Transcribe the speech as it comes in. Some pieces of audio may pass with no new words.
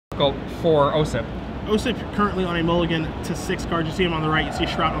difficult for Osyp. Osyp currently on a mulligan to 6 cards. You see him on the right, you see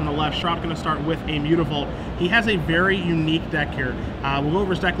Shrout on the left. Shrout going to start with a Mutavault. He has a very unique deck here. We'll go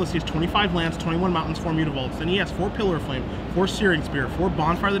over his deck list. He has 25 lands, 21 mountains, 4 Mutavaults. Then he has 4 Pillar of Flame, 4 Searing Spear, 4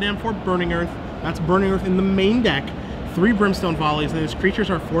 Bonfire of the Damned, 4 Burning Earth. That's Burning Earth in the main deck. 3 Brimstone Volleys, and his creatures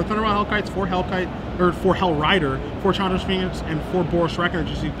are 4 Thunderbolt Hellkites, 4 Hell Rider, 4 Chandra's Phoenix, and 4 Boros Reckoner.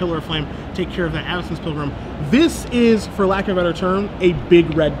 Just see Pillar of Flame take care of that Avacyn's Pilgrim. This is, for lack of a better term, a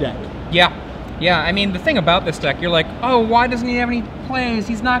big red deck. Yeah, I mean, the thing about this deck, you're like, oh, why doesn't he have any plays?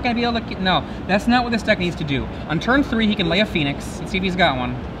 He's not going to be able to... No, that's not what this deck needs to do. On turn 3, he can lay a Phoenix and see if he's got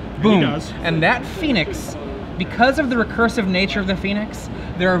one. Boom. He does. And that Phoenix, because of the recursive nature of the Phoenix,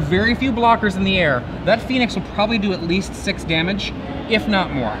 there are very few blockers in the air. That Phoenix will probably do at least 6 damage, if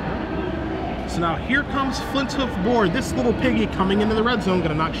not more. So now here comes Flinthoof Board. This little piggy coming into the red zone,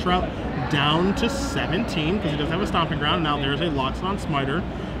 going to knock Shrout down to 17 because he doesn't have a Stomping Ground. Now there's a Loxodon Smiter.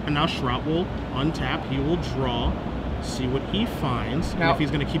 And now Shrout will untap, he will draw, see what he finds, and if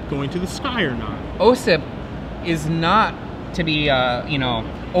he's going to keep going to the sky or not. Osyp is not to be, you know,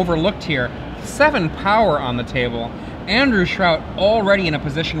 overlooked here. 7 power on the table. Andrew Shrout already in a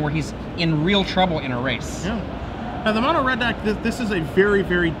position where he's in real trouble in a race. Yeah. Now the mono red deck, this is a very,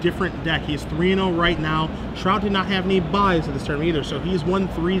 very different deck. He's 3-0 right now. Shrout did not have any buys at this tournament either, so he's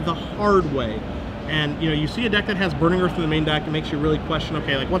 1-3 the hard way. And, you know, you see a deck that has Burning Earth in the main deck, it makes you really question,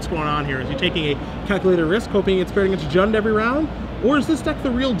 okay, like, what's going on here? Is he taking a calculated risk, hoping it's paired against Jund every round? Or is this deck the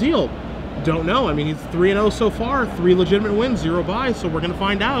real deal? Don't know. I mean, he's 3-0 so far, 3 legitimate wins, 0 buys, so we're going to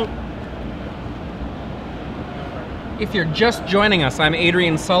find out. If you're just joining us, I'm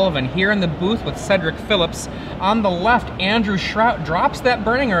Adrian Sullivan, here in the booth with Cedric Phillips. On the left, Andrew Shrout drops that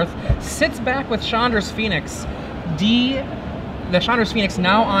Burning Earth, sits back with Chandra's Phoenix. The Chandra's Phoenix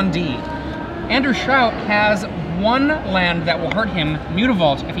now on D. Andrew Shrout has 1 land that will hurt him,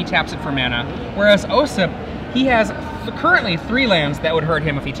 Mutavault, if he taps it for mana. Whereas Osyp, he has currently 3 lands that would hurt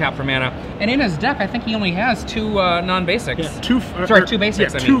him if he tapped for mana. And in his deck, I think he only has 2 non-basics. Yeah, 2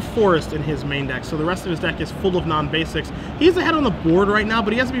 basics. Yeah, 2 forest in his main deck. So the rest of his deck is full of non-basics. He's ahead on the board right now,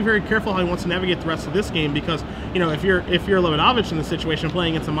 but he has to be very careful how he wants to navigate the rest of this game because, you know, if you're Lebedowicz in this situation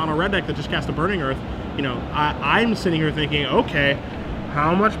playing against a mono red deck that just cast a Burning Earth, you know, I'm sitting here thinking, okay,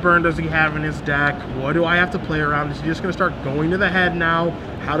 how much burn does he have in his deck? What do I have to play around? Is he just going to start going to the head now?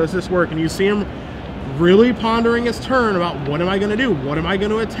 How does this work? And you see him really pondering his turn about what am I going to do? What am I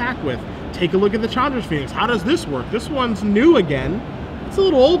going to attack with? Take a look at the Chandra's Phoenix. How does this work? This one's new again. It's a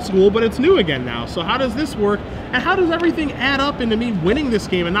little old school, but it's new again now. So how does this work? And how does everything add up into me winning this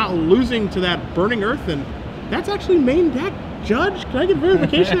game and not losing to that Burning Earth? And that's actually main deck. Judge, can I get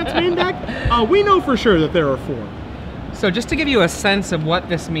verification that's main deck? We know for sure that there are 4. So just to give you a sense of what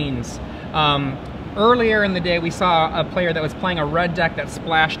this means, earlier in the day we saw a player that was playing a red deck that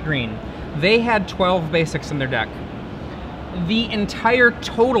splashed green. They had 12 basics in their deck. The entire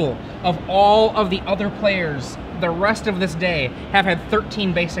total of all of the other players the rest of this day have had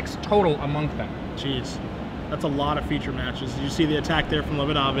 13 basics total among them. Jeez, that's a lot of feature matches. You see the attack there from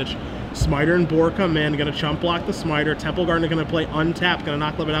Lebedowicz. Smiter and Boar come in, going to chump block the Smiter. Temple Garden going to play untapped, going to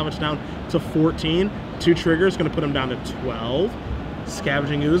knock Lebedowicz down to 14. 2 triggers, going to put him down to 12.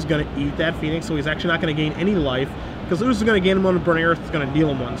 Scavenging Ooze going to eat that Phoenix, so he's actually not going to gain any life because Ooze is going to gain him on the Burning Earth, it's going to deal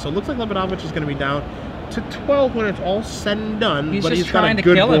him 1. So it looks like Lebedowicz is going to be down to 12 when it's all said and done, but he's got a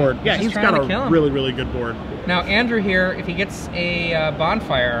good board. Yeah, he's got a really, really good board. Now Andrew here, if he gets a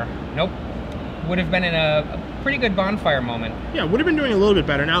bonfire, nope, would have been in a pretty good bonfire moment. Yeah, would have been doing a little bit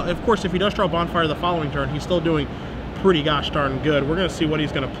better. Now, of course, if he does draw bonfire the following turn, he's still doing pretty gosh darn good. We're going to see what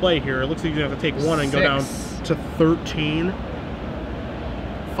he's going to play here. It looks like he's going to have to take 1 and go down to 13.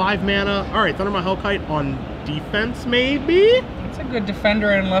 5 mana. All right, Thundermaw Hellkite on defense, maybe? It's a good defender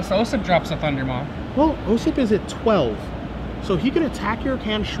unless Osyp drops a Thundermaw. Well, Osyp is at 12. So he can attack your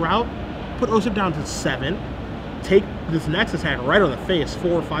can Shrout, put Osyp down to 7, take this next attack right on the face,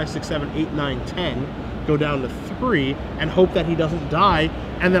 4, 5, 6, 7, 8, 9, 10, go down to 3, and hope that he doesn't die.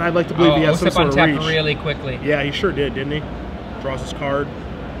 And then I'd like to believe he has some sort of reach. Osyp really quickly. Yeah, he sure did, didn't he? Draws his card.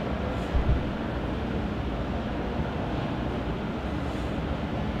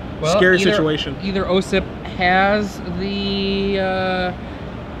 Well, scary situation. Either Osyp has the...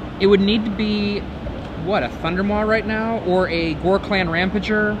 it would need to be, what, a Thundermaw right now? Or a Gore Clan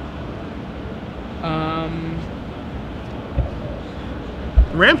Rampager?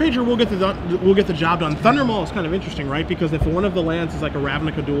 Rampager will get the job done. Thundermaw is kind of interesting, right? Because if one of the lands is like a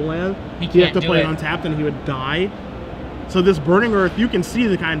Ravnica dual land, you have to play it untapped and he would die. So this Burning Earth, you can see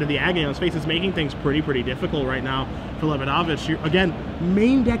the kind of the agony on his face. It's making things pretty difficult right now for Lebedowicz. Again,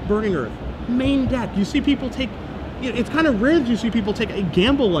 main deck Burning Earth. Main deck. You see people take it's kind of rare that you see people take a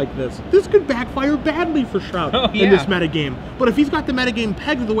gamble like this. This could backfire badly for Shrout in this metagame. But if he's got the metagame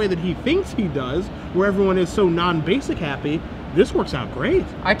pegged the way that he thinks he does, where everyone is so non-basic happy, this works out great.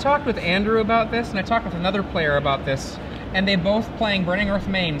 I talked with Andrew about this, and I talked with another player about this, and they both playing Burning Earth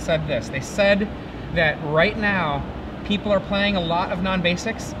main said this. They said that right now, people are playing a lot of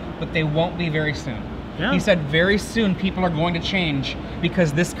non-basics, but they won't be very soon. Yeah. He said very soon people are going to change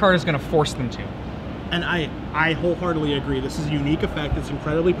because this card is going to force them to. And I wholeheartedly agree. This is a unique effect. It's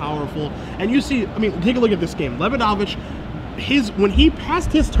incredibly powerful. And you see, I mean, take a look at this game. Lebedowicz, when he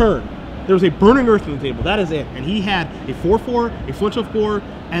passed his turn, there was a Burning Earth on the table. That is it. And he had a 4/4, a flinch of 4,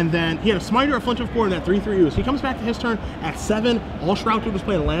 and then he had a smiter, a flinch of 4, and that 3/3 ooze. He comes back to his turn at 7. All Shrout did was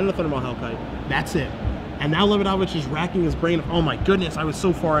play a land and a Thundermaw Hellkite. That's it. And now Lebedowicz is racking his brain of, oh my goodness, I was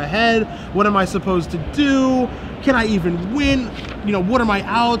so far ahead. What am I supposed to do? Can I even win? You know, what are my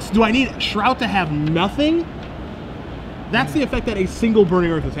outs? Do I need Shrout to have nothing? That's the effect that a single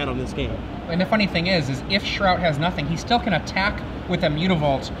Burning Earth has had on this game. And the funny thing is if Shrout has nothing, he still can attack with a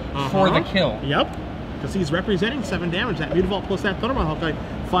Mutavault for the kill. Yep, because he's representing 7 damage. That Mutavault plus that Thundermaw Hellkite,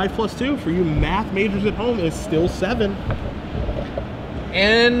 5+2 for you math majors at home is still 7.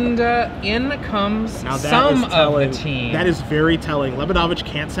 And in comes some of the team. That is very telling. Lebedowicz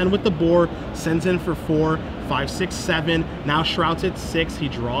can't send with the board, sends in for 4, 5, 6, 7. Now Shrout's at 6. He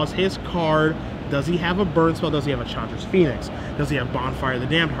draws his card. Does he have a burn spell? Does he have a Chandra's Phoenix? Does he have Bonfire of the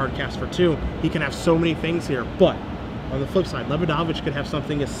Damned, hard cast for 2? He can have so many things here. But on the flip side, Lebedowicz could have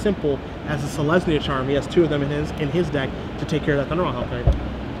something as simple as a Selesnya Charm. He has 2 of them in his deck to take care of that Thundermaw Hellkite.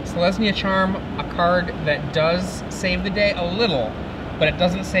 Selesnya Charm, a card that does save the day a little, but it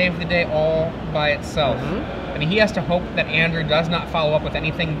doesn't save the day all by itself. I mean, he has to hope that Andrew does not follow up with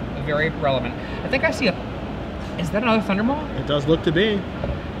anything very relevant. I think I see is that another Thundermaw? It does look to be.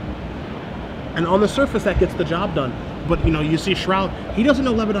 And on the surface, that gets the job done. But, you know, you see Shrout, he doesn't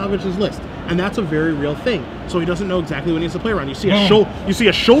know Lebedowicz's list. And that's a very real thing. So he doesn't know exactly what he needs to play around. You see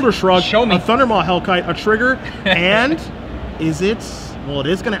a shoulder shrug, a Thundermaw Hellkite, a trigger, and is it... Well, it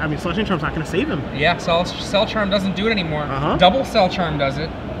is going to... I mean, Selesnya Charm's not going to save him. Yeah, Cell Charm doesn't do it anymore. Double Cell Charm does it.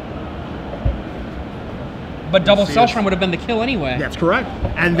 But double Cell Charm would have been the kill anyway. That's correct.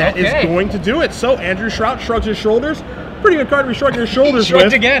 And that is going to do it. So Andrew Shrout shrugs his shoulders. Pretty good card to be shrugging your shoulders Shrugged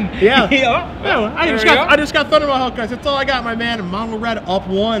with. again. Yeah. I just got Thundermaw Hellkite. That's all I got, my man. And Mono Red up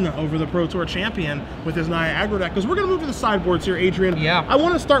 1 over the Pro Tour champion with his Naya aggro deck. Because we're going to move to the sideboards here, Adrian. Yeah. I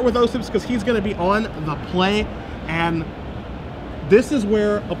want to start with Osyp because he's going to be on the play. And this is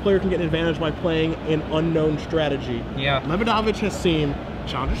where a player can get an advantage by playing an unknown strategy. Yeah. Lebedowicz has seen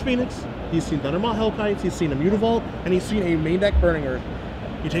Chandra's Phoenix, he's seen Thundermaw Hellkites, he's seen a Mutavault, and he's seen a main deck Burning Earth.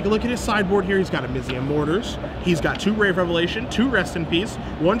 You take a look at his sideboard here, he's got a Mizium Mortars, he's got 2 Rave Revelation, 2 Rest in Peace,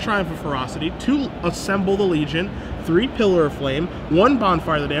 1 Triumph of Ferocity, 2 Assemble the Legion, 3 Pillar of Flame, 1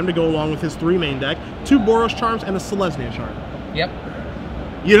 Bonfire of the Damned to go along with his 3 main deck, 2 Boros Charms, and a Selesnya Charm. Yep.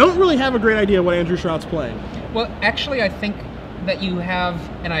 You don't really have a great idea what Andrew Shrout's playing. Well, actually, I think that you have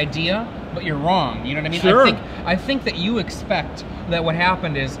an idea, but you're wrong. You know what I mean? Sure. I think that you expect that what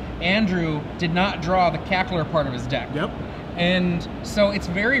happened is Andrew did not draw the Cackler part of his deck. Yep. And so it's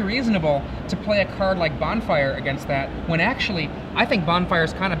very reasonable to play a card like Bonfire against that, when actually, I think Bonfire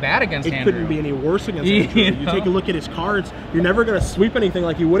is kind of bad against Andrew. It couldn't be any worse against Andrew. You take a look at his cards, you're never going to sweep anything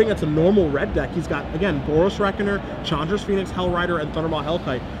like you would against a normal red deck. He's got, again, Boros Reckoner, Chandra's Phoenix, Hellrider, and Thundermaw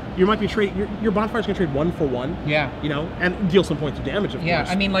Hellkite. You might be trading, your Bonfire's going to trade 1 for 1. Yeah. You know, and deal some points of damage, of course. Yeah,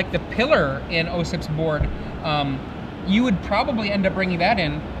 I mean, like the Pillar in Osyp's board, you would probably end up bringing that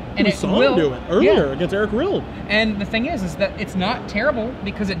in. And we saw him do it earlier against Eric Rill. And the thing is that it's not terrible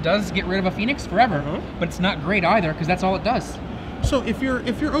because it does get rid of a Phoenix forever, but it's not great either because that's all it does. So if you're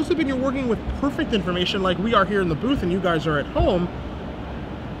Osyp and you're working with perfect information like we are here in the booth and you guys are at home,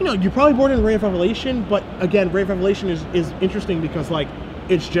 you know, you probably board in Rave Revelation, but again, Rave Revelation is interesting because like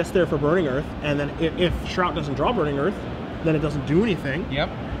it's just there for Burning Earth, and then if Shrout doesn't draw Burning Earth, then it doesn't do anything. Yep.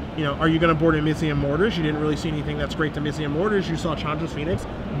 You know, are you going to board in Mizium Mortars? You didn't really see anything that's great to Mizium Mortars. You saw Chandra's Phoenix,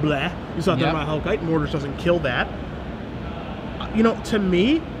 blah. You saw Thundermaw Hellkite, Mortars doesn't kill that. You know, to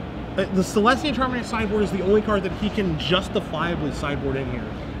me, the Selesnya Charm in his sideboard is the only card that he can justifiably sideboard in here.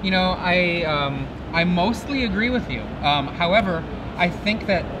 You know, I mostly agree with you. However, I think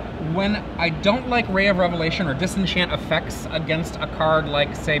that when I don't like Ray of Revelation or Disenchant effects against a card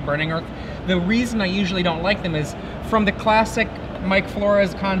like, say, Burning Earth, the reason I usually don't like them is from the classic Mike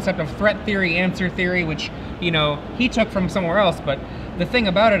Flores concept of threat theory, answer theory, which, you know, he took from somewhere else. But the thing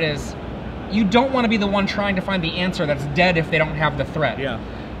about it is, you don't want to be the one trying to find the answer that's dead if they don't have the threat. Yeah.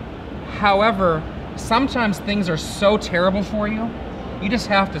 However, sometimes things are so terrible for you, you just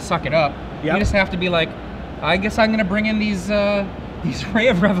have to suck it up. Yep. You just have to be like, I guess I'm gonna bring in these Ray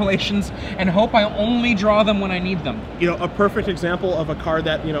of Revelations and hope I only draw them when I need them. You know, a perfect example of a card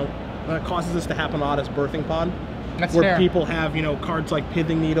that, you know, causes this to happen a lot is Birthing Pod. That's where fair. people have, you know, cards like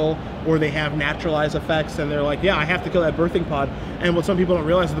Pithing Needle, or they have Naturalize effects, and they're like, yeah, I have to kill that Birthing Pod. And what some people don't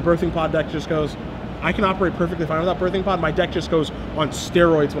realize is the Birthing Pod deck just goes, I can operate perfectly fine without Birthing Pod. My deck just goes on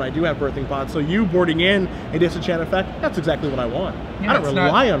steroids when I do have Birthing Pod. So you boarding in a disenchant effect, that's exactly what I want. Yeah, I don't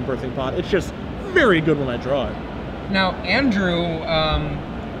rely on Birthing Pod. It's just very good when I draw it. Now, Andrew,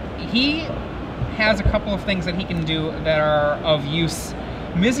 he has a couple of things that he can do that are of use.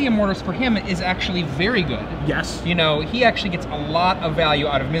 Mizzium Mortars for him is actually very good. Yes. You know, he actually gets a lot of value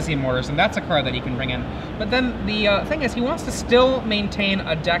out of Mizzium Mortars, and that's a card that he can bring in. But then the thing is, he wants to still maintain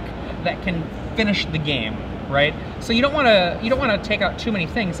a deck that can finish the game, right? So you don't want to take out too many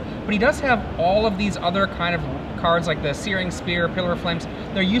things, but he does have all of these other kind of cards like the Searing Spear, Pillar of Flames.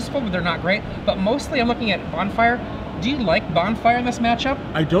 They're useful, but they're not great. But mostly I'm looking at Bonfire. Do you like Bonfire in this matchup?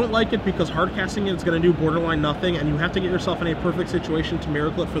 I don't like it because hard casting it is going to do borderline nothing, and you have to get yourself in a perfect situation to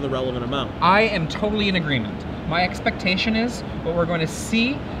miracle it for the relevant amount. I am totally in agreement. My expectation is what we're going to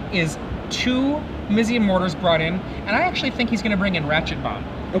see is 2 Mizzium Mortars brought in, and I actually think he's going to bring in Ratchet Bomb.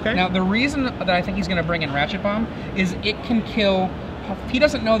 Okay. Now, the reason that I think he's going to bring in Ratchet Bomb is it can kill... He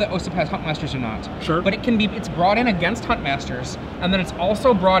doesn't know that Osyp has Huntmasters or not. Sure. But it's brought in against Huntmasters, and then it's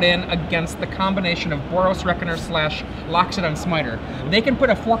also brought in against the combination of Boros Reckoner / Loxodon Smiter. They can put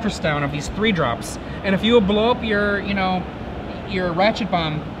a Fortress down of these 3-drops, and if you blow up your, you know, your Ratchet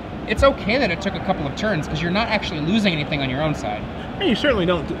Bomb, it's okay that it took a couple of turns, because you're not actually losing anything on your own side. And you certainly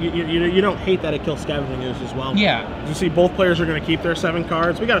don't. You don't hate that it kills Scavenging Ooze as well. Yeah. You see both players are going to keep their 7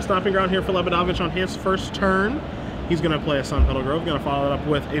 cards. We got a Stomping Ground here for Lebedowicz on his first turn. He's going to play a Sunpetal Grove. Going to follow it up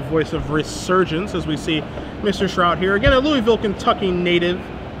with a Voice of Resurgence as we see Mr. Shrout here. Again, a Louisville, Kentucky native.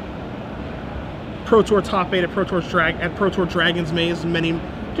 Pro Tour top 8 at Pro Tour Dragon's Maze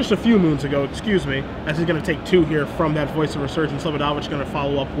just a few moons ago, excuse me, as he's going to take 2 here from that Voice of Resurgence. Lebedowicz going to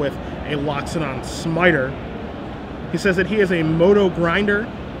follow up with a Loxodon Smiter. He says that he is a moto grinder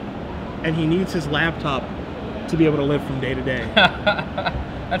and he needs his laptop to be able to live from day to day.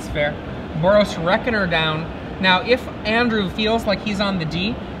 That's fair. Boros Reckoner down. Now, if Andrew feels like he's on the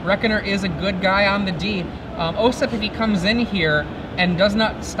D, Reckoner is a good guy on the D. Osyp, if he comes in here and does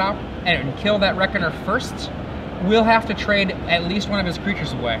not stop and kill that Reckoner first, we'll have to trade at least one of his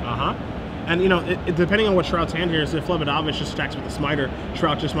creatures away. Uh-huh. And, you know, depending on what Shrout's hand here is, if Lebedowicz just stacks with the Smiter,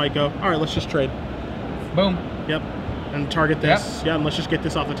 Shrout just might go, all right, let's just trade. Boom. Yep. And target this. Yep. Yeah, and let's just get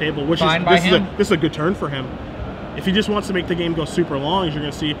this off the table. Which Fine this is a good turn for him. If he just wants to make the game go super long, as you're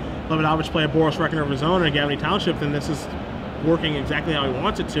going to see Lebedowicz play a Boros Reckoner of his own in a Gavany Township, then this is working exactly how he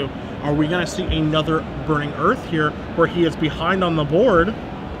wants it to. Are we going to see another Burning Earth here where he is behind on the board?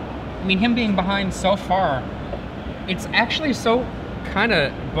 I mean, him being behind so far, it's actually so kind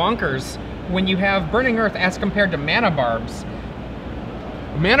of bonkers when you have Burning Earth as compared to Mana Barbs.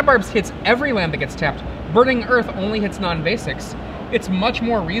 Mana Barbs hits every land that gets tapped. Burning Earth only hits non-basics. It's much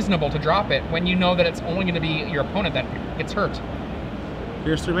more reasonable to drop it when you know that it's only going to be your opponent that gets hurt.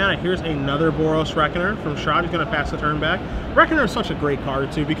 Here's 3 mana. Here's another Boros Reckoner from Shrout. He's going to pass the turn back. Reckoner is such a great card,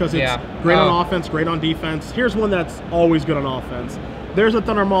 too, because it's great on offense, great on defense. Here's one that's always good on offense. There's a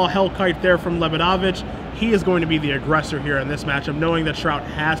Thundermaw Hellkite there from Lebedowicz. He is going to be the aggressor here in this matchup, knowing that Shrout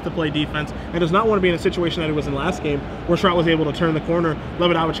has to play defense and does not want to be in a situation that he was in last game, where Shrout was able to turn the corner.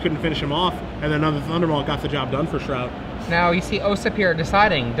 Lebedowicz couldn't finish him off, and then another Thundermaw got the job done for Shrout. Now you see Osyp here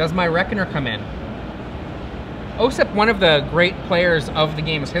deciding, does my Reckoner come in? Osyp, one of the great players of the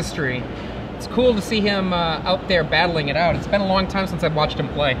game's history. It's cool to see him out there battling it out. It's been a long time since I've watched him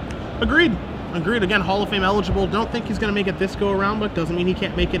play. Agreed. Agreed. Again, Hall of Fame eligible. Don't think he's going to make it this go around, but doesn't mean he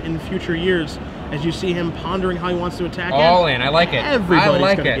can't make it in future years. As you see him pondering how he wants to attack. All in. I like it. Everybody's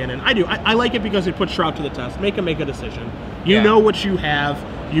going to get in. I do. I like it because it puts Shrout to the test. Make him make a decision. You know what you have.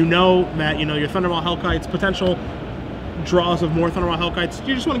 You know that your Thundermaw Hellkite's potential draws of more Thundermaw Hellkites.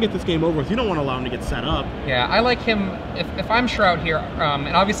 You just want to get this game over with. You don't want to allow him to get set up. Yeah, I like him. If I'm Shrout here,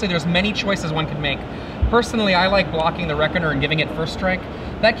 and obviously there's many choices one could make. Personally, I like blocking the Reckoner and giving it first strike.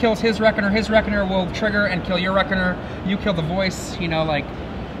 That kills his Reckoner. His Reckoner will trigger and kill your Reckoner. You kill the Voice. You know, like,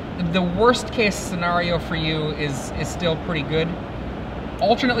 the worst case scenario for you is still pretty good.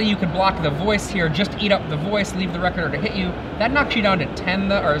 Alternately, you could block the Voice here, just eat up the Voice, leave the Reckoner to hit you. That knocks you down to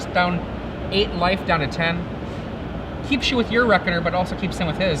 10, or down 8 life down to 10. Keeps you with your Reckoner, but also keeps him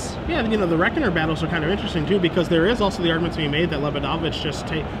with his. Yeah, the Reckoner battles are kind of interesting too, because there is also the argument to be made that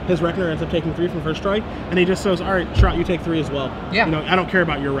Lebedowicz his Reckoner ends up taking 3 from first strike, and he just says, all right, Shrout, you take 3 as well. Yeah. I don't care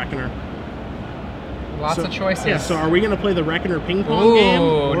about your Reckoner. Lots of choices. Yeah, so are we going to play the Reckoner ping pong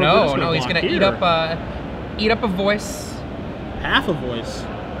game? No, he's going to eat up a voice. Half a voice.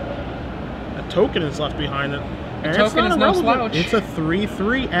 A token is left behind it. A token is no slouch. It's a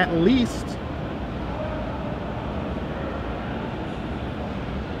 3/3 at least.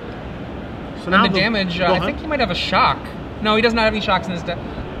 So now and the damage, I think he might have a shock. No, he does not have any shocks in his deck.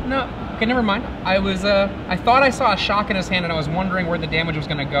 No, okay, never mind. I thought I saw a shock in his hand and I was wondering where the damage was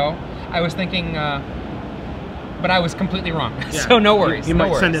going to go. I was thinking, but I was completely wrong. Yeah. So no worries. He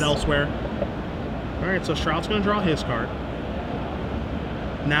might send it elsewhere. All right, so Shrout's going to draw his card.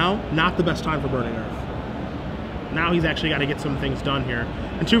 Now, not the best time for Burning Earth. Now he's actually got to get some things done here.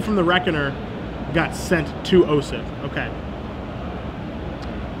 And 2 from the Reckoner got sent to Osyp. Okay.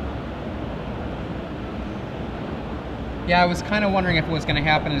 Yeah, I was kind of wondering if what was going to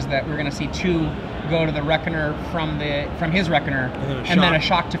happen is that we're going to see 2 go to the Reckoner from his Reckoner, and then a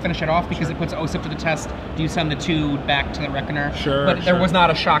shock to finish it off because it puts Osyp to the test. Do you send the 2 back to the Reckoner? Sure. But there was not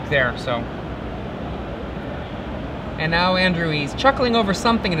a shock there, so. And now Andrew, he's chuckling over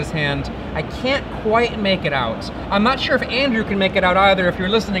something in his hand. I can't quite make it out. I'm not sure if Andrew can make it out either. If you were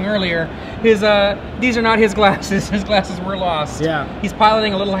listening earlier, these are not his glasses. His glasses were lost. Yeah. He's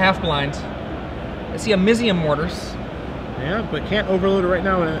piloting a little half blind. I see a Mizium Mortars. Yeah, but can't overload it right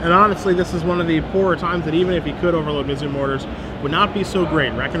now. And honestly, this is one of the poorer times that even if he could overload Mizium Mortars, would not be so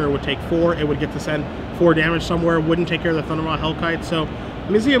great. Reckoner would take 4. It would get to send 4 damage somewhere. Wouldn't take care of the Thundermaw Hellkite. So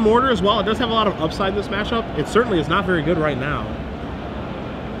Mizium Mortar as well. It does have a lot of upside in this matchup. It certainly is not very good right now.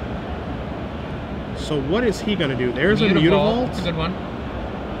 So what is he going to do? There's a Mutavault. That's a good one.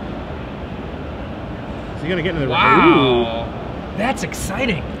 Is he going to get into the... Wow. Ooh. That's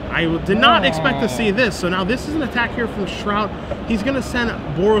exciting. I did not expect to see this. So now this is an attack here from Shrout. He's going to send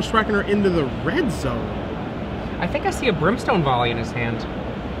Boros Reckoner into the red zone. I think I see a Brimstone Volley in his hand.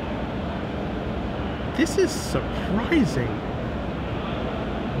 This is surprising.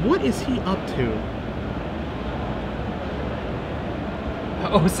 What is he up to?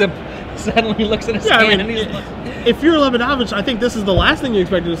 Osyp suddenly looks at his hand. I mean, if you're Lebedowicz, I think this is the last thing you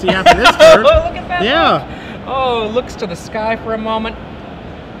expected to see happen this turn. Oh, look at that! Yeah. Look. Oh, looks to the sky for a moment.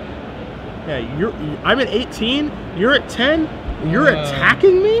 Yeah, I'm at 18. You're at 10. You're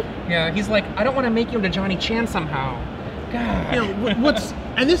attacking me. Yeah, he's like, I don't want to make you into Johnny Chan somehow. God. You know,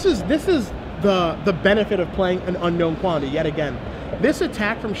 and this is the benefit of playing an unknown quantity yet again. This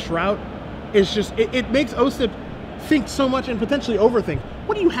attack from Shrout is just it makes Osyp think so much and potentially overthink.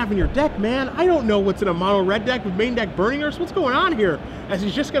 What do you have in your deck, man? I don't know what's in a mono red deck with main deck Burning Earth. What's going on here? As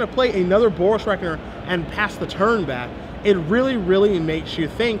he's just going to play another Boros Reckoner and pass the turn back. It really, really makes you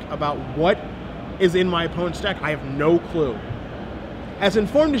think about what is in my opponent's deck. I have no clue. As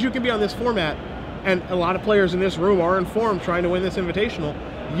informed as you can be on this format, and a lot of players in this room are informed trying to win this invitational,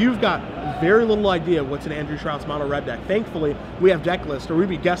 you've got very little idea what's in Andrew Shrout's mono red deck. Thankfully, we have deck list, or we'd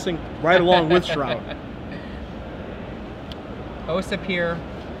be guessing right along with Shrout. Osyp here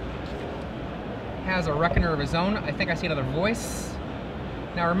has a Reckoner of his own. I think I see another voice.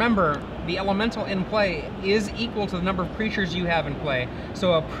 Now remember, the elemental in play is equal to the number of creatures you have in play.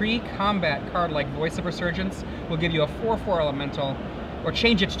 So a pre-combat card like Voice of Resurgence will give you a 4/4 elemental, or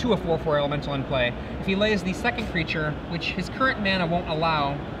change it to a 4/4 elemental in play. If he lays the second creature, which his current mana won't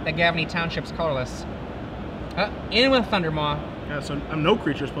allow, that Gavany Township's colorless. In with Thundermaw. Yeah, so no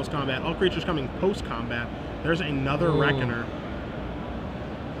creatures post-combat. All creatures coming post-combat. There's another Reckoner.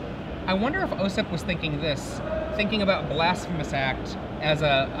 I wonder if Osyp was thinking about Blasphemous Act as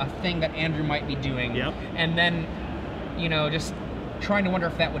a thing that Andrew might be doing. Yep. And then, you know, just trying to wonder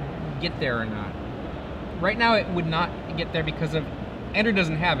if that would get there or not. Right now it would not get there because of Andrew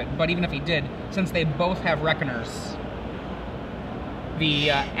doesn't have it, but even if he did, since they both have Reckoners, the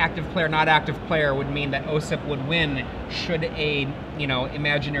active player, not active player would mean that Osyp would win should a, you know,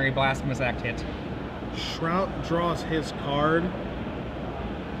 imaginary Blasphemous Act hit. Shrout draws his card,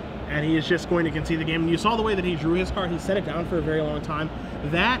 and he is just going to concede the game. And you saw the way that he drew his card. He set it down for a very long time.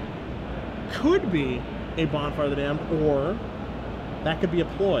 That could be a Bonfire of the Damned, or that could be a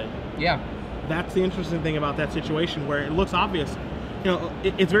ploy. Yeah. That's the interesting thing about that situation, where it looks obvious. You know,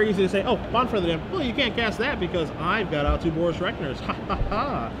 it's very easy to say, oh, Bonfire of the Damned, well, you can't cast that because I've got out 2 Boros Reckoners. Ha ha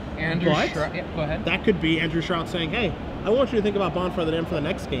ha. Andrew Shrout, yeah, go ahead. That could be Andrew Shrout saying, hey, I want you to think about Bonfire of the Damned for the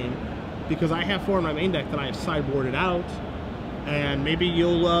next game because I have 4 in my main deck that I have sideboarded out. And maybe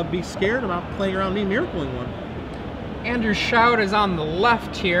you'll be scared about playing around me miracling one. Andrew Shrout is on the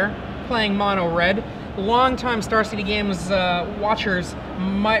left here, playing mono red. Longtime Star City Games watchers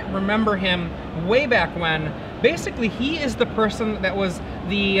might remember him way back when. Basically, he is the person that was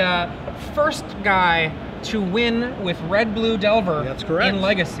the first guy to win with Red Blue Delver. That's correct. In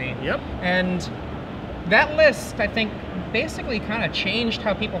Legacy. Yep. And that list, I think, basically kind of changed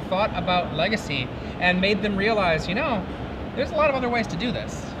how people thought about Legacy and made them realize, you know, there's a lot of other ways to do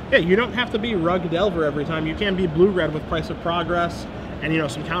this. Yeah, you don't have to be Rug Delver every time. You can be Blue-Red with Price of Progress, and, you know,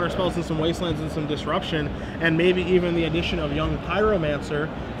 some counter spells and some Wastelands and some Disruption, and maybe even the addition of Young Pyromancer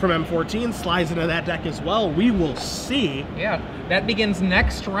from M14 slides into that deck as well. We will see. Yeah, that begins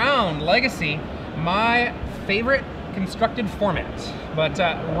next round. Legacy, my favorite constructed format. But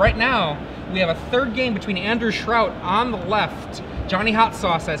right now, we have a third game between Andrew Shrout on the left, Johnny Hot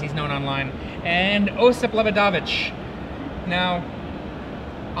Sauce as he's known online, and Osyp Lebedowicz. Now,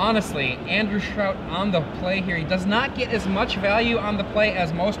 honestly, Andrew Shrout on the play here, he does not get as much value on the play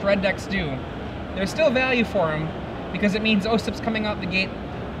as most red decks do. There's still value for him because it means Osyp's coming out the gate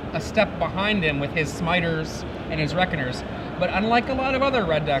a step behind him with his Smiters and his Reckoners. But unlike a lot of other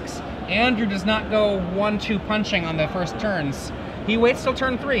red decks, Andrew does not go 1-2 punching on the first turns. He waits till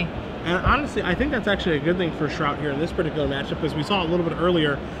turn 3. And honestly, I think that's actually a good thing for Shrout here in this particular matchup, because we saw a little bit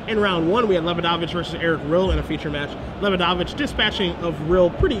earlier in round 1, we had Lebedowicz versus Eric Rill in a feature match. Lebedowicz dispatching of Rill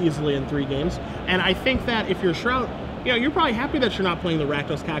pretty easily in 3 games. And I think that if you're Shrout, you know, you're probably happy that you're not playing the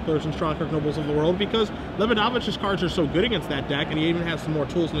Rakdos Cacklers and Strongkirk Nobles of the world, because Lebedowicz's cards are so good against that deck, and he even has some more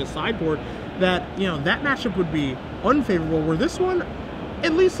tools in his sideboard, that, you know, that matchup would be unfavorable, where this one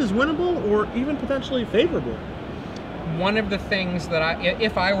at least is winnable or even potentially favorable. One of the things that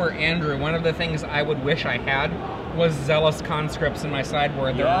if I were Andrew, one of the things I would wish I had was Zealous Conscripts in my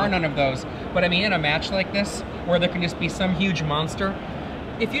sideboard. There are none of those. But I mean, in a match like this, where there can just be some huge monster,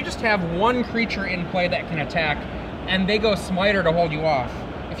 if you just have one creature in play that can attack, and they go Smiter to hold you off,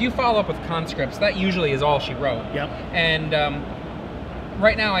 if you follow up with Conscripts, that usually is all she wrote. Yep. And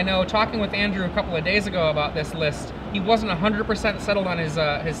right now, I know, talking with Andrew a couple of days ago about this list, he wasn't 100% settled on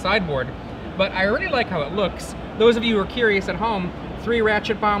his sideboard, but I really like how it looks. Those of you who are curious at home, 3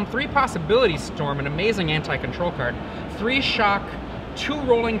 Ratchet Bomb, 3 Possibility Storm, an amazing anti-control card, 3 Shock, 2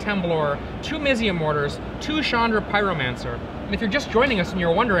 Rolling Temblor, 2 Mizium Mortars, 2 Chandra Pyromancer. And if you're just joining us and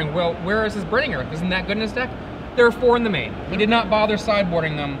you're wondering, well, where is his Burning Earth? Isn't that good in his deck? There are 4 in the main. He did not bother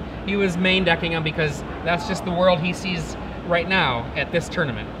sideboarding them. He was main decking them because that's just the world he sees right now at this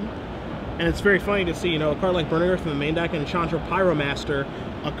tournament. And it's very funny to see, you know, a card like Burning Earth in the main deck and Chandra Pyromaster,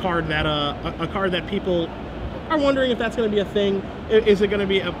 a card that people are wondering if that's going to be a thing. Is it going to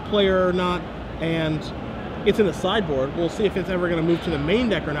be a player or not? And it's in the sideboard. We'll see if it's ever going to move to the main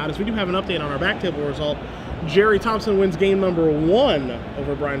deck or not, as we do have an update on our back table result. Jerry Thompson wins game number 1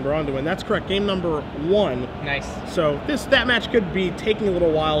 over Brian Bronduin. That's correct, game number 1. Nice. So that match could be taking a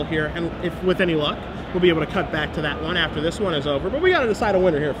little while here, and if with any luck, we'll be able to cut back to that one after this one is over. But we got to decide a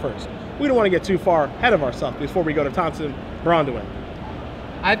winner here first. We don't want to get too far ahead of ourselves before we go to Thompson Bronduin.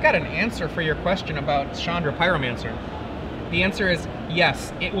 I've got an answer for your question about Chandra Pyromancer. The answer is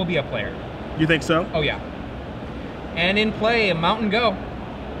yes, it will be a player. You think so? Oh yeah. And in play, Mountain Go.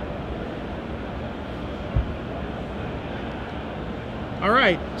 All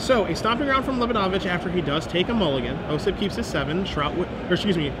right, so a stomping ground from Lebedowicz after he does take a mulligan. Osyp keeps his 7,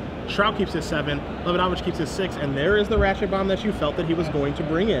 Shrout keeps his 7, Lebedowicz keeps his 6, and there is the Ratchet Bomb that you felt that he was going to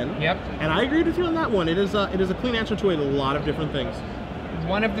bring in. Yep. And I agreed with you on that one. It is a clean answer to a lot of different things.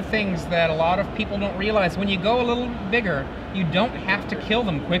 One of the things that a lot of people don't realize, when you go a little bigger, you don't have to kill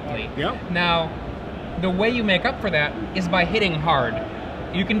them quickly. Yep. Now, the way you make up for that is by hitting hard.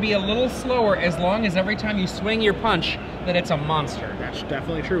 You can be a little slower as long as every time you swing your punch that it's a monster. That's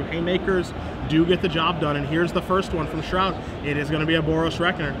definitely true. Haymakers do get the job done, and here's the first one from Shrout. It is going to be a Boros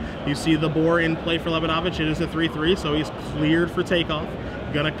Reckoner. You see the Boar in play for Lebedowicz. It is a 3/3, so he's cleared for takeoff.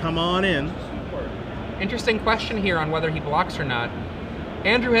 Gonna come on in. Interesting question here on whether he blocks or not.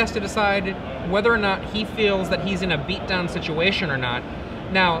 Andrew has to decide whether or not he feels that he's in a beatdown situation or not.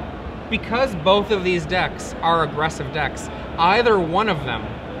 Now, because both of these decks are aggressive decks, either one of them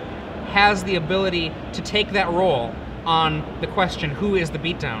has the ability to take that role on the question, who is the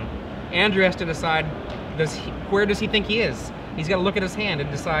beatdown? Andrew has to decide, where does he think he is? He's got to look at his hand and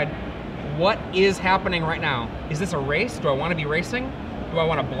decide, what is happening right now? Is this a race? Do I want to be racing? Do I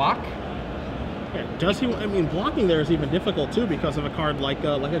want to block? Yeah, does he? I mean, blocking there is even difficult too because of a card like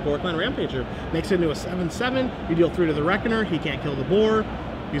a Gorkland Rampager. Makes it into a 7/7. You deal 3 to the Reckoner. He can't kill the Boar.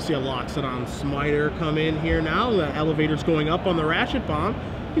 You see a Loxodon Smiter come in here now. The elevator's going up on the Ratchet Bomb.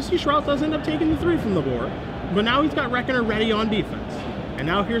 You see Shrout does end up taking the 3 from the Boar, but now he's got Reckoner ready on defense. And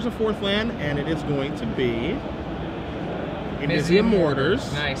now here's a 4th land, and it is going to be Mizium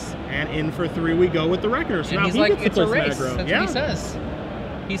Mortars. Nice. And in for 3 we go with the Reckoner. So and now he's he like, gets it's the a race. aggro. That's Yeah. what he says.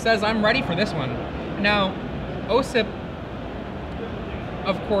 He says, I'm ready for this one. Now, Osyp,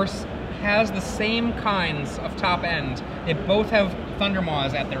 of course, has the same kinds of top end. They both have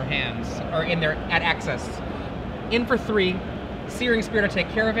Thundermaws at their hands, or at access. In for 3, Searing Spear to take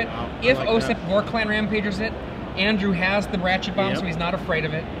care of it. Wow, If like Osyp that. War Clan Rampages it, Andrew has the Ratchet Bomb, so he's not afraid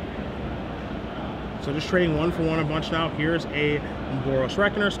of it. So just trading 1 for 1 a bunch now. Here's a Boros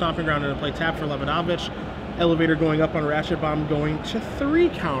Reckoner, Stomping Ground into play, tap for Lebedowicz. Elevator going up on Ratchet Bomb, going to 3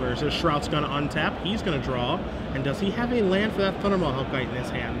 counters as Shrout's going to untap. He's going to draw. And does he have a land for that Thundermaw Hellkite in his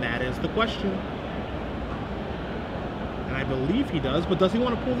hand? That is the question. And I believe he does, but does he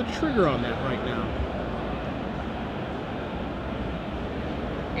want to pull the trigger on that right now?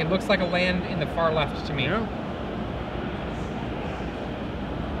 It looks like a land in the far left to me. Yeah.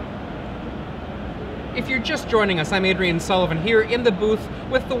 If you're just joining us, I'm Adrian Sullivan here in the booth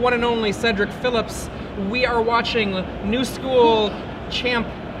with the one and only Cedric Phillips. We are watching new school champ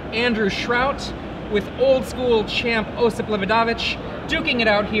Andrew Shrout with old school champ Osyp Lebedowicz duking it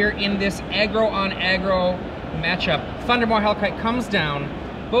out here in this aggro on aggro matchup. Thundermaw Hellkite comes down.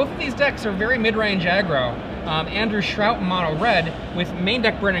 Both of these decks are very mid-range aggro. Andrew Shrout mono red with main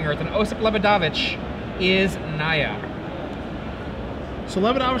deck Burning Earth, and Osyp Lebedowicz is Naya. So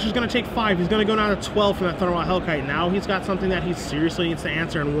Lebedowicz is going to take 5. He's going to go down to 12 from that Thundermaw Hellkite. Now he's got something that he seriously needs to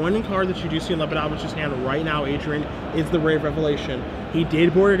answer. And one card that you do see in Lebedowicz's hand right now, Adrian, is the Rave Revelation. He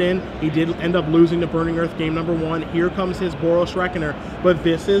did board it in. He did end up losing to Burning Earth game number 1. Here comes his Boros Reckoner. But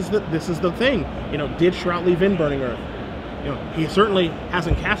this is the thing. You know, did Shrout leave in Burning Earth? You know, he certainly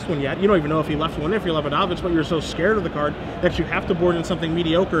hasn't cast one yet. You don't even know if he left one if you're Lebedowicz, but you're so scared of the card that you have to board in something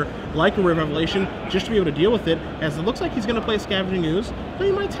mediocre like a Rave Revelation just to be able to deal with it, as it looks like he's going to play Scavenging Ooze, but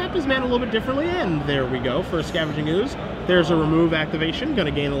he might tap his mana a little bit differently, and there we go for a Scavenging Ooze. There's a remove activation, going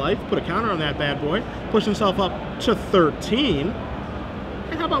to gain a life, put a counter on that bad boy, push himself up to 13,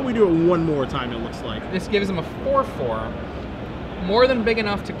 and how about we do it one more time, it looks like. This gives him a 4/4, more than big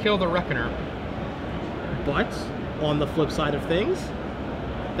enough to kill the Reckoner. But on the flip side of things,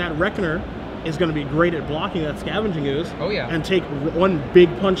 that Reckoner is going to be great at blocking that Scavenging Ooze. Oh yeah. And take one big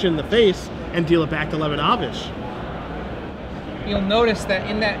punch in the face and deal it back to Lebedowicz. You'll notice that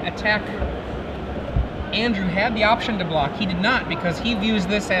in that attack, Andrew had the option to block. He did not, because he views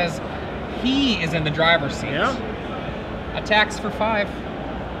this as he is in the driver's seat. Yeah. Attacks for 5.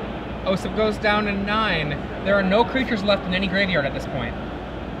 Osyp goes down to 9. There are no creatures left in any graveyard at this point.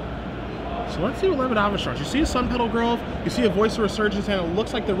 So let's see what Lebedowicz draws. You see a Sun Petal Grove, you see a Voice of Resurgence, and it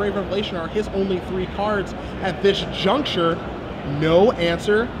looks like the Rave Revelation are his only 3 cards at this juncture. No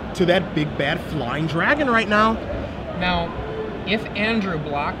answer to that big bad flying dragon right now. Now, if Andrew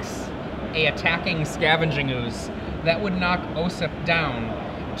blocks a attacking Scavenging Ooze, that would knock Osyp down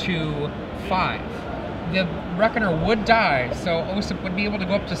to 5. The Reckoner would die, so Osyp would be able to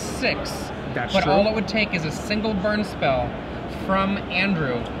go up to 6. That's but true. all it would take is a single burn spell from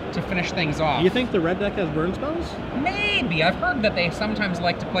Andrew to finish things off. Do you think the red deck has burn spells? Maybe. I've heard that they sometimes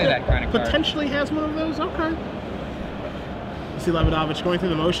like to play that kind of card. Potentially has one of those? Okay. You see Lebedowicz going through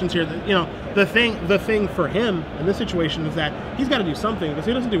the motions here. You know, the thing for him in this situation is that he's got to do something, because if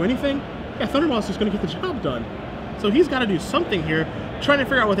he doesn't do anything, yeah, Thundermaw's just going to get the job done. So he's got to do something here. Trying to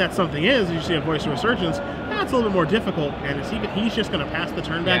figure out what that something is, as you see a Voice of Resurgence, that's a little bit more difficult, and he's just going to pass the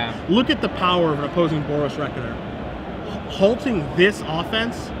turn back. Yeah. Look at the power of an opposing Boros Reckoner. Halting this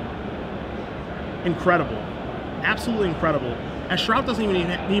offense, incredible. Absolutely incredible. As Shrout doesn't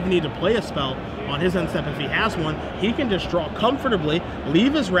even need to play a spell on his end step if he has one. He can just draw comfortably,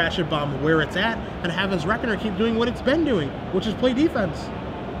 leave his Ratchet Bomb where it's at, and have his Reckoner keep doing what it's been doing, which is play defense.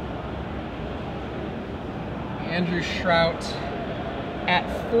 Andrew Shrout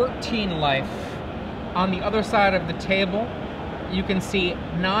at 14 life. On the other side of the table, you can see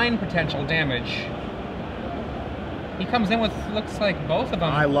 9 potential damage. He comes in with, looks like, both of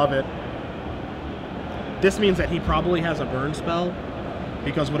them. I love it. This means that he probably has a burn spell,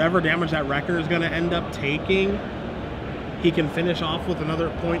 because whatever damage that Reckoner is going to end up taking, he can finish off with another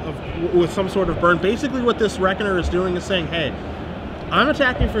point of, with some sort of burn. Basically what this Reckoner is doing is saying, hey, I'm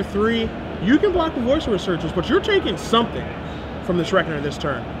attacking for 3, you can block the Voice of Resurgence, but you're taking something from this Reckoner this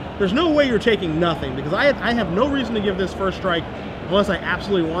turn. There's no way you're taking nothing, because I have no reason to give this first strike unless I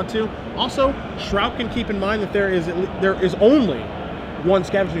absolutely want to. Also, Shrout can keep in mind that there is only one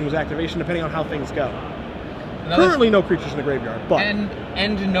Scavenging Ooze activation depending on how things go. Currently no creatures in the graveyard, but...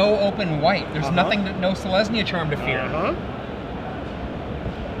 And no open white. There's nothing, no Selesnya Charm to fear.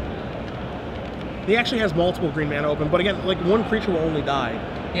 He actually has multiple green mana open, but again, like, one creature will only die.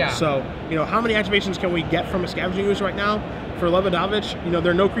 Yeah. So, you know, how many activations can we get from a Scavenging Ooze right now? For Lebedowicz, you know,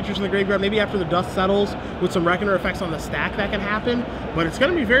 there are no creatures in the graveyard. Maybe after the dust settles, with some Reckoner effects on the stack, that can happen. But it's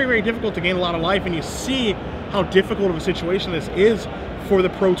going to be very, very difficult to gain a lot of life, and you see how difficult of a situation this is for the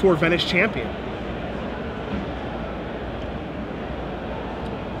Pro Tour Venice champion.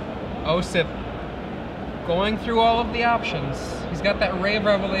 Osyp going through all of the options. He's got that Ray of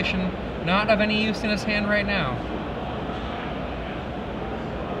Revelation, not of any use in his hand right now.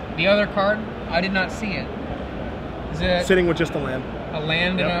 The other card, I did not see it. Is it sitting with just a land? A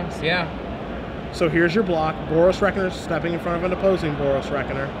land yep. and a, yeah. So here's your block. Boros Reckoner stepping in front of an opposing Boros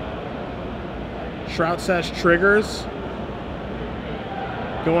Reckoner. Shrout says triggers.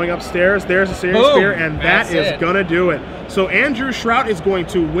 Going upstairs. There's a Searing Spear, and that is going to do it. So Andrew Shrout is going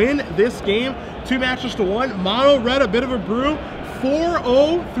to win this game. 2 matches to 1. Mono red, a bit of a brew.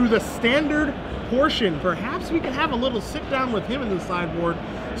 4-0 through the standard portion. Perhaps we could have a little sit down with him in the sideboard,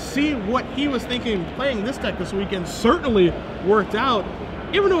 see what he was thinking playing this deck this weekend. Certainly worked out,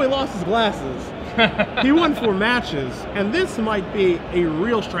 even though he lost his glasses. He won 4 matches, and this might be a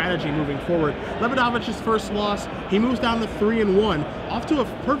real strategy moving forward. Lebedowicz's first loss, he moves down to 3-1, off to a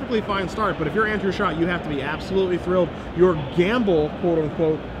perfectly fine start. But if you're Andrew Shrout, you have to be absolutely thrilled. Your gamble, quote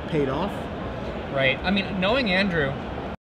unquote, paid off. Right. I mean, knowing Andrew,